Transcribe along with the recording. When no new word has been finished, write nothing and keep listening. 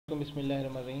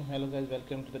Bismillahirrahmanirrahim. Hello guys,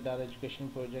 welcome to the Data Education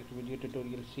Project video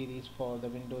tutorial series for the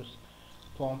Windows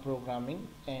form programming.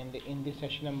 And in this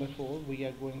session number 4 we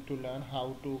are going to learn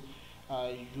how to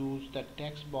use the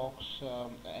text box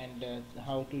and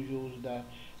how to use the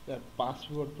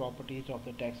password properties of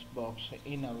the text box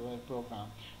in our program.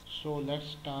 So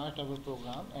let's start our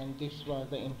program, and this was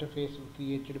the interface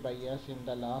created by us in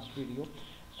the last video.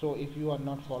 So if you are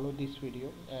not follow this video,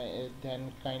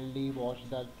 then kindly watch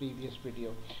the previous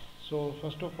video. So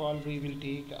first of all, we will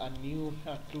take a new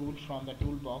tool from the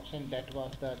toolbox, and that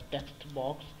was the text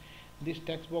box. This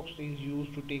text box is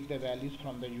used to take the values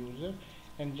from the user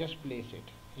and just place it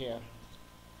here.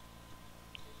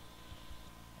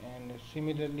 And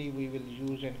similarly we will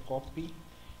use and copy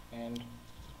and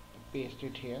paste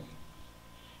it here.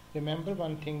 Remember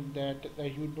one thing, that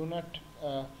you do not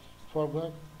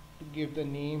forget to give the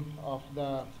name of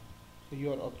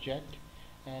your object,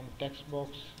 and text box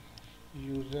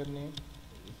username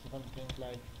is something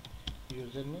like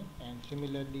username, and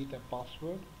similarly the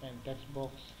password and text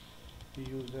box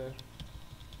user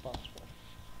password.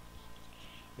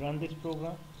 Run this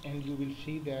program and you will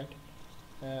see that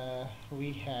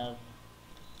we have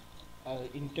an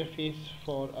interface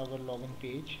for our login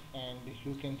page, and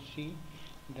you can see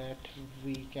that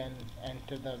we can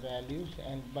enter the values,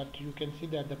 but you can see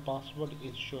that the password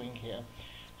is showing here.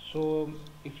 So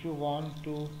if you want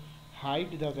to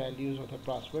hide the values of the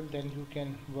password, then you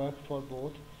can work for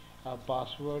both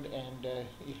password, and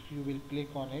if you will click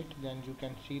on it, then you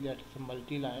can see that it's a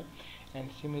multi-line, and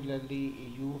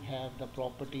similarly you have the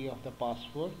property of the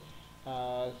password.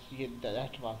 Yeah,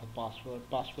 that was the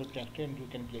password character, and you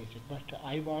can place it. But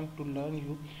I want to learn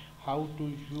you how to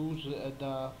use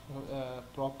the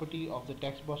property of the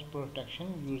text box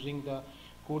protection using the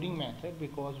coding method,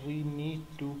 because we need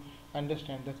to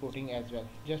understand the coding as well.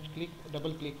 Just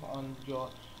double click on your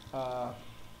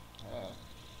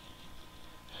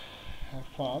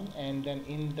form, and then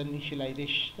in the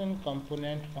initialization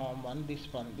component form in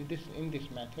this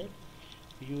method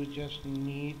you just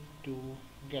need to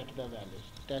get the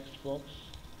values. Text box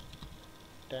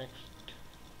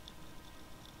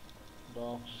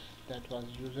that was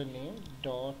username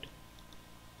dot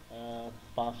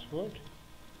password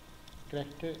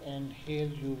character, and here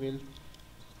you will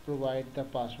provide the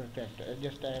password character.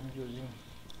 I am using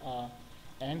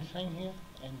and sign here,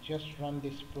 and just run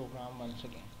this program once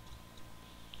again.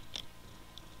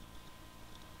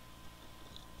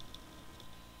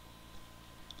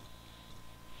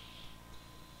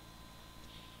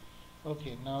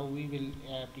 Okay, now we will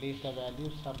place the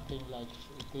value something like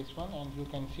this one, and you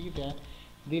can see that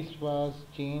this was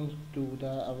changed to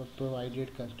the our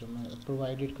provided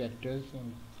characters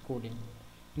in coding.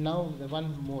 Now the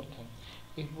one more thing,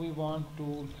 if we want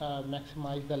to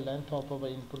maximize the length of our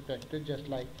input character just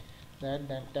like that,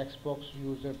 then text box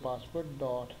user password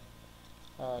dot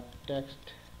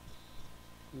text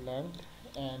length,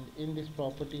 and in this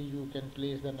property you can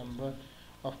place the number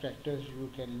of characters. You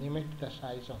can limit the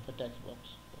size of the text box.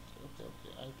 Okay,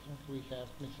 I think we have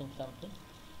missing something.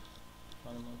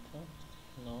 One more thing.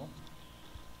 No,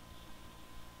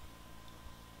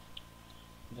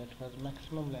 that was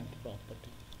maximum length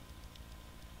property,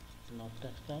 not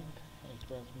text length. It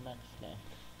was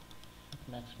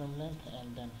maximum length,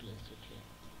 and then place it here.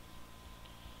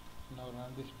 Now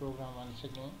run this program once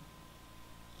again,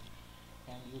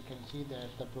 and you can see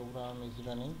that the program is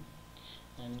running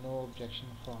and no objection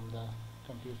from the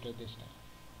computer this time.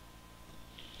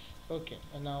 Okay,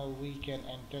 and now we can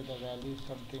enter the values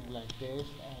something like this,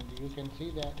 and you can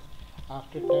see that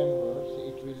after 10 words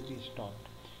it will be stopped.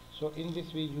 So in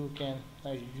this way you can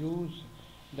use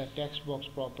the text box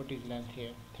properties length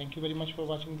here. Thank you very much for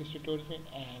watching this tutorial,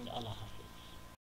 and Allah Hafiz.